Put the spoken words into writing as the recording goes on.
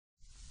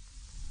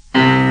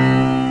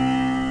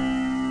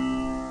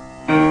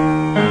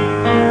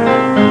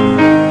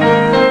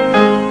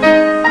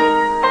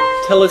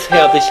tell us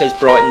how this has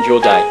brightened your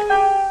day.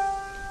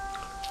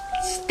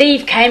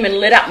 Steve came and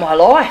lit up my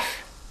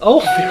life.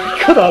 Oh,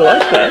 very good, I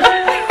like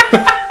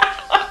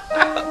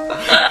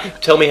that.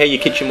 Tell me how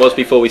your kitchen was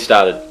before we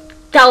started.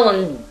 Dull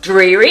and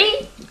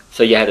dreary.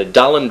 So you had a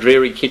dull and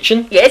dreary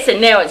kitchen? Yes, and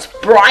now it's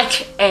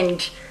bright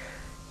and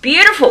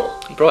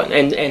beautiful. Bright,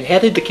 and how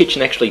did the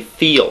kitchen actually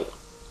feel?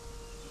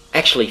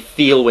 Actually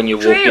feel when you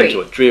walked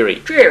into it? Dreary.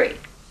 Dreary.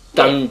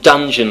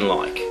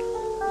 Dungeon-like.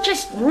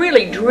 Just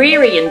really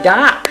dreary and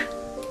dark.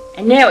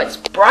 And now it's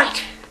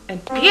bright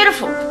and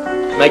beautiful.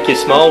 Make you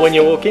smile when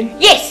you walk in?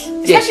 Yes,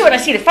 especially when I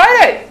see the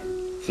photo.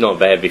 It's not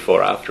bad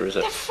before or after, is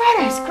it? The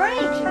photo's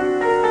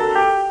great.